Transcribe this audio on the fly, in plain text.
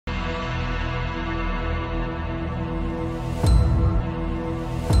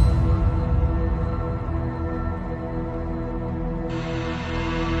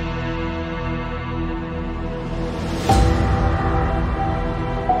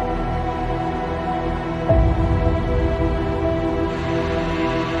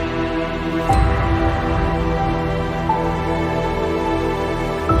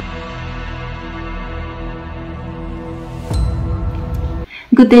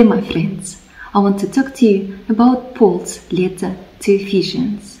Good day, my friends. I want to talk to you about Paul's letter to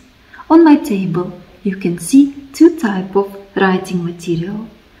Ephesians. On my table, you can see two types of writing material.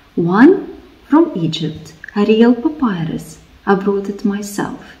 One from Egypt, a real papyrus. I brought it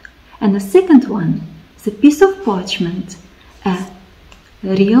myself. And the second one is a piece of parchment, a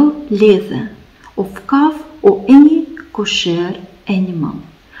real leather of calf or any kosher animal.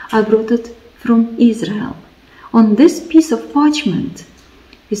 I brought it from Israel. On this piece of parchment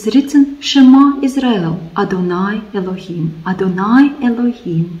is written Shema Israel, Adonai Elohim, Adonai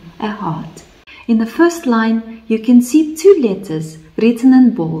Elohim, Echad. In the first line, you can see two letters written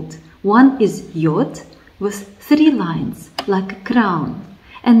in bold. One is Yod with 3 lines, like a crown.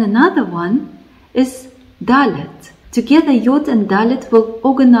 And another one is Dalet. Together, Yod and Dalet will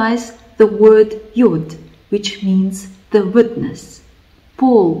organize the word Yod, which means the witness.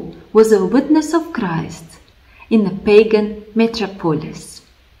 Paul was a witness of Christ in a pagan metropolis.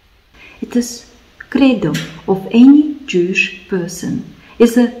 It is credo of any Jewish person.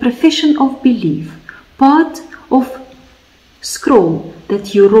 Is a profession of belief, part of scroll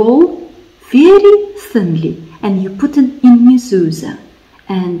that you roll very thinly and you put it in mezuzah,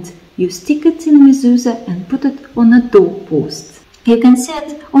 and you stick it in mezuzah and put it on a doorpost. You can see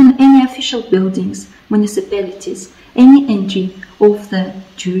it on any official buildings, municipalities, any entry of the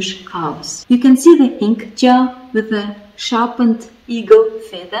Jewish house. You can see the ink jar with the sharpened eagle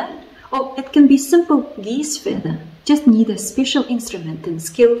feather, or it can be simple geese feather. Just need a special instrument and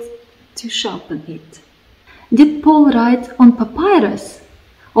skill to sharpen it. Did Paul write on papyrus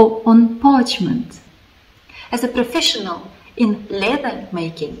or on parchment? As a professional in leather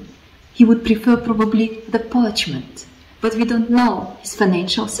making, he would prefer probably the parchment. But we don't know his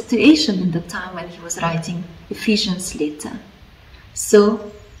financial situation in the time when he was writing Ephesians letter. So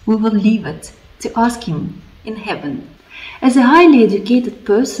we will leave it to ask him in heaven. As a highly educated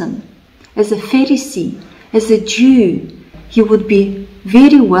person, as a Pharisee, as a Jew, he would be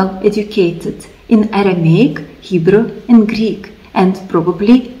very well educated in Aramaic, Hebrew and Greek, and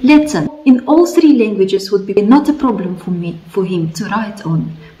probably Latin. In all 3 languages would be not a problem for him to write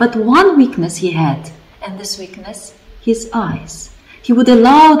on. But one weakness he had, and this weakness, his eyes. He would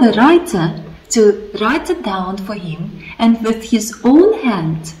allow the writer to write it down for him, and with his own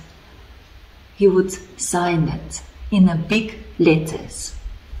hand, he would sign it in a big letters.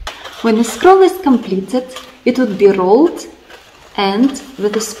 When the scroll is completed, it would be rolled and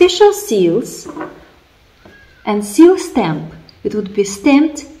with the special seals and seal stamp, it would be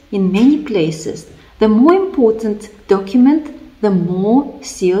stamped in many places. The more important document, the more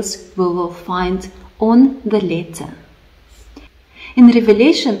seals we will find on the letter. In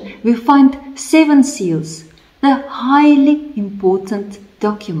Revelation, we find 7 seals, the highly important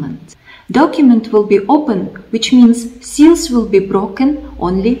document. Document will be open, which means seals will be broken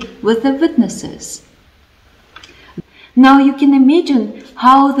only with the witnesses. Now you can imagine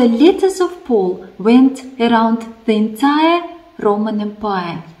how the letters of Paul went around the entire Roman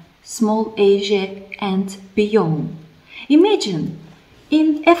Empire, small Asia and beyond. Imagine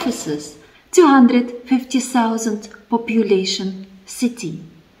in Ephesus, 250,000 population city,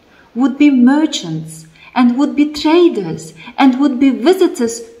 would be merchants and would be traders and would be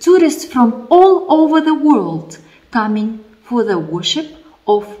visitors, tourists from all over the world coming for the worship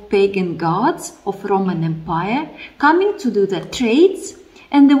of pagan gods of Roman Empire, coming to do the trades,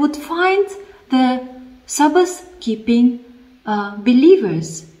 and they would find the Sabbath keeping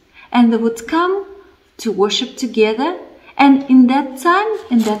believers, and they would come to worship together, and in that time,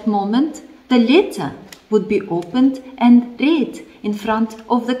 in that moment, the letter would be opened and read in front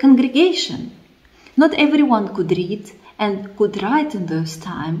of the congregation. Not everyone could read and could write in those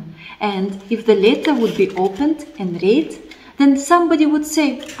times, and if the letter would be opened and read, then somebody would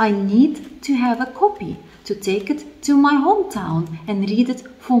say, I need to have a copy to take it to my hometown and read it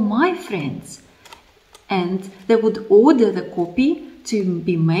for my friends. And they would order the copy to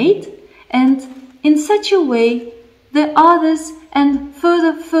be made, and in such a way the others and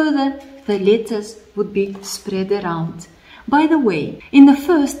further the letters would be spread around. By the way, in the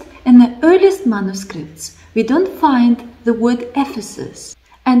first and the earliest manuscripts, we don't find the word Ephesus.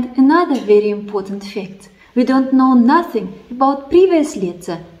 And another very important fact, we don't know nothing about previous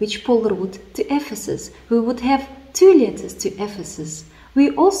letter which Paul wrote to Ephesus. We would have 2 letters to Ephesus.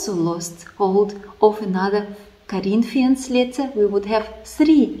 We also lost hold of another Corinthians letter. We would have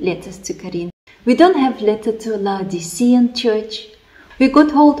 3 letters to Corinthians. We don't have letter to Laodicean church. We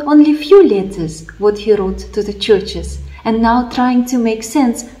got hold only few letters what he wrote to the churches, and now trying to make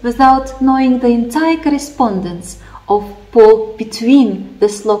sense without knowing the entire correspondence of Paul between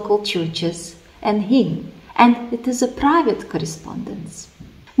these local churches and him. And it is a private correspondence.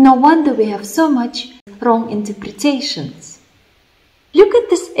 No wonder we have so much wrong interpretations. Look at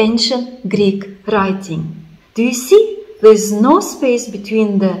this ancient Greek writing. Do you see? There's no space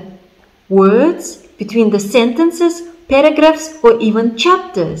between the words, between the sentences, paragraphs, or even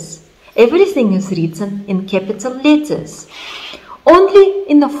chapters. Everything is written in capital letters. Only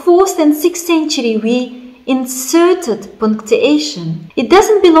in the 4th and 6th century we inserted punctuation. It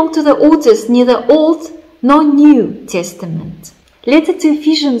doesn't belong to the authors, neither Old nor New Testament. Letter to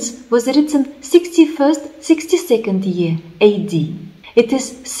Ephesians was written 61st, 62nd year AD. It is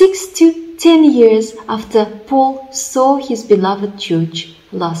 6 to 10 years after Paul saw his beloved church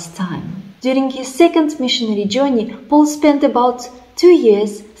last time. During his second missionary journey, Paul spent about 2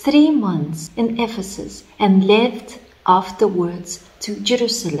 years, 3 months in Ephesus and left afterwards to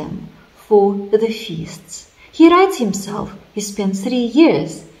Jerusalem for the feasts. He writes himself he spent 3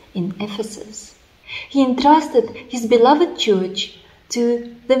 years in Ephesus. He entrusted his beloved church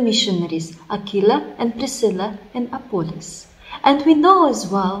to the missionaries Aquila and Priscilla and Apollos. And we know as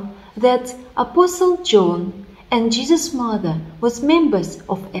well that Apostle John and Jesus' mother was members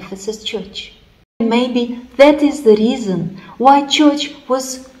of Ephesus church. Maybe that is the reason why church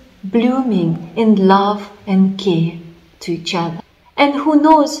was blooming in love and care to each other. And who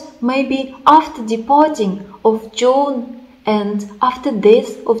knows, maybe after departing of John and after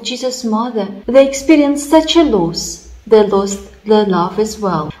death of Jesus' mother, they experienced such a loss. They lost their love as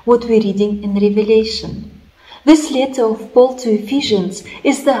well, what we're reading in Revelation. This letter of Paul to Ephesians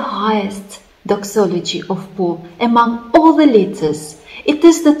is the highest doxology of Paul among all the letters. It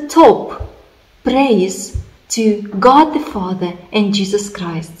is the top praise to God the Father and Jesus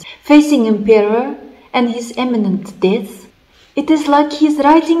Christ. Facing Emperor and his imminent death, it is like he's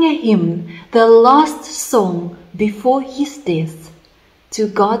writing a hymn, the last song before his death, to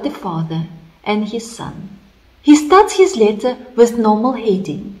God the Father and his Son. He starts his letter with normal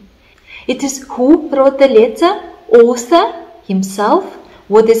heading. It is who wrote the letter, author himself,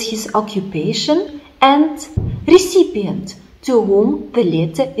 what is his occupation, and recipient to whom the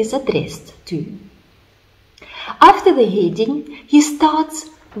letter is addressed to. After the heading, he starts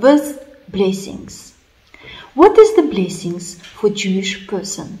with blessings. What is the blessings for Jewish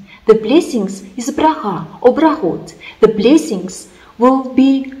person? The blessings is bracha or brachot. The blessings will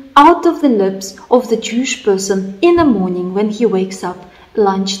be out of the lips of the Jewish person in the morning when he wakes up,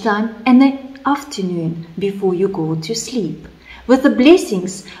 lunchtime, and the afternoon before you go to sleep. With the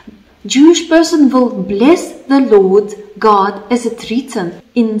blessings, Jewish person will bless the Lord God as it written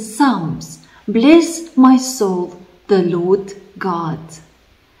in Psalms. Bless my soul, the Lord God.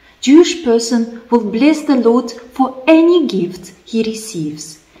 Jewish person will bless the Lord for any gift he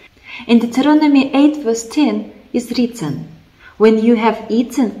receives. In Deuteronomy 8 verse 10 is written, when you have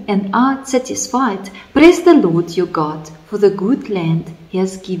eaten and are satisfied, praise the Lord your God for the good land he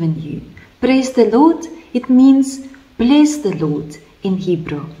has given you. Praise the Lord, it means bless the Lord in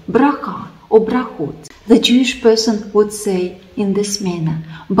Hebrew, bracha or brachot. The Jewish person would say in this manner,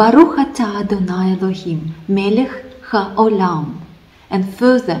 Baruch atah Adonai Elohim, melech ha'olam. And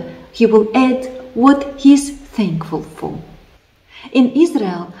further, he will add what he is thankful for. In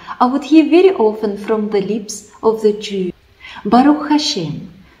Israel, I would hear very often from the lips of the Jew, Baruch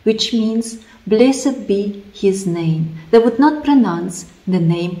Hashem, which means blessed be his name. They would not pronounce the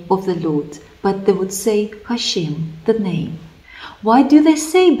name of the Lord, but they would say Hashem, the name. Why do they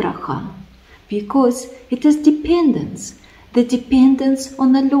say bracha? Because it is dependence, the dependence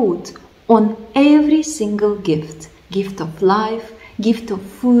on the Lord, on every single gift. Gift of life, gift of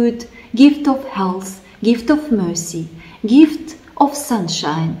food, gift of health, gift of mercy, gift of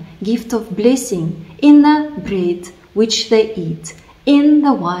sunshine, gift of blessing in the bread which they eat, in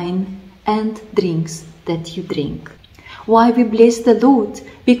the wine and drinks that you drink. Why we bless the Lord?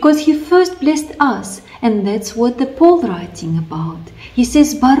 Because he first blessed us, and that's what the Paul writing about. He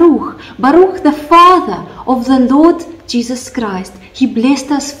says Baruch, Baruch the Father of the Lord Jesus Christ. He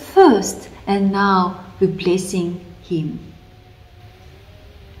blessed us first, and now we're blessing him.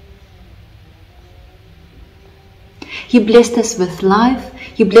 He blessed us with life,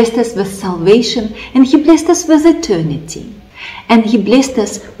 he blessed us with salvation, and he blessed us with eternity. And he blessed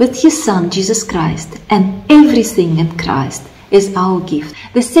us with his Son, Jesus Christ, and everything in Christ is our gift.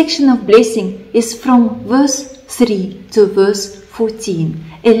 The section of blessing is from verse 3 to verse 14.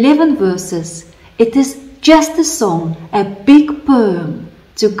 11 verses. It is just a song, a big poem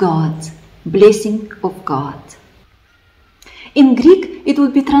to God, blessing of God. In Greek, it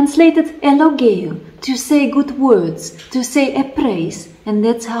would be translated elogeo, to say good words, to say a praise, and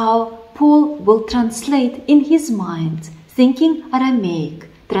that's how Paul will translate in his mind, thinking Aramaic,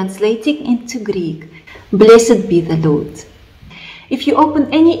 translating into Greek. Blessed be the Lord. If you open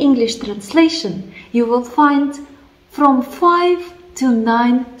any English translation, you will find from 5 to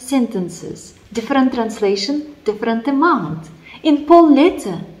 9 sentences. Different translation, different amount. In Paul's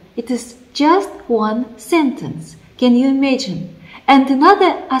letter, it is just one sentence. Can you imagine? And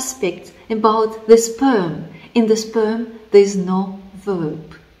another aspect about the sperm. In the sperm, there is no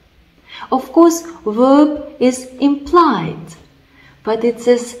verb. Of course, verb is implied, but it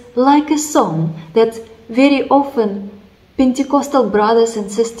is like a song that very often Pentecostal brothers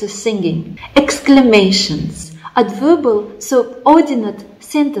and sisters singing. Exclamations, adverbial subordinate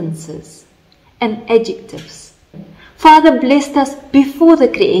sentences, and adjectives. Father blessed us before the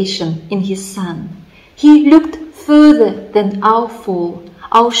creation in His Son. He looked further than our fall,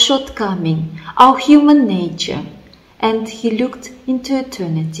 our shortcoming, our human nature, and He looked into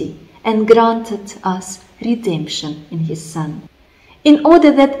eternity and granted us redemption in His Son, in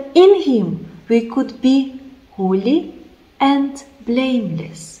order that in Him we could be holy and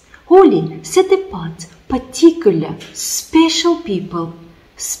blameless. Holy, set apart, particular, special people,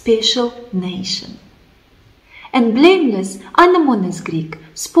 special nation. And blameless, anemones Greek,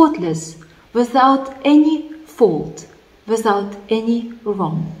 spotless, without any fault, without any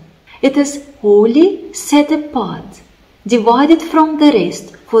wrong. It is holy, set apart, divided from the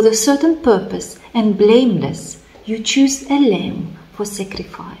rest for the certain purpose, and blameless. You choose a lamb for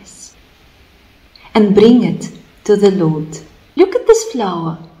sacrifice and bring it to the Lord. Look at this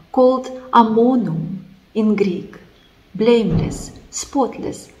flower called amonum in Greek. Blameless,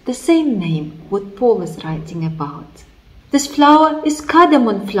 spotless, the same name what Paul is writing about. This flower is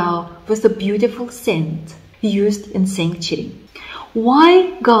cardamom flower with a beautiful scent used in sanctuary.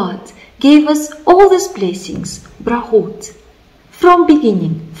 Why God gave us all these blessings, brachot, from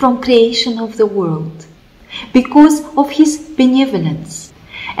beginning, from creation of the world, because of His benevolence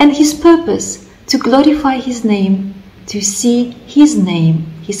and His purpose to glorify His name, to see His name,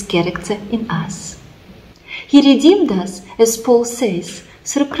 His character in us. He redeemed us, as Paul says,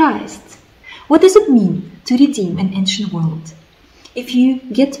 through Christ. What does it mean to redeem an ancient world? If you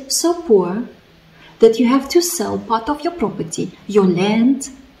get so poor that you have to sell part of your property, your land,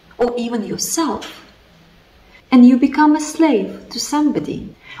 or even yourself, and you become a slave to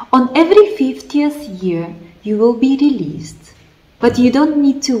somebody, on every 50th year you will be released. But you don't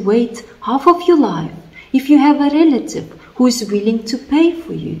need to wait half of your life if you have a relative who is willing to pay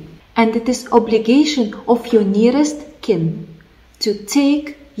for you. And it is obligation of your nearest kin to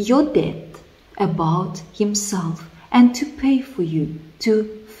take your debt about himself and to pay for you,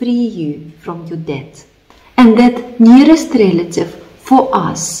 to free you from your debt. And that nearest relative for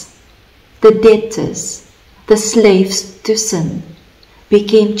us, the debtors, the slaves to sin,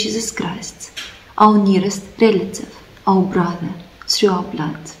 became Jesus Christ, our nearest relative, our brother, through our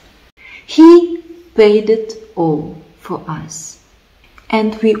blood. He paid it all for us.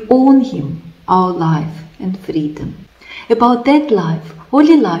 And we own Him, our life and freedom. About that life,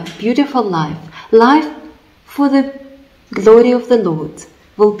 holy life, beautiful life, life for the glory of the Lord,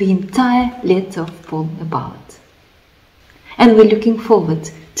 will be entire letter of Paul about. And we're looking forward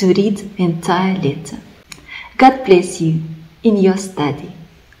to read the entire letter. God bless you in your study.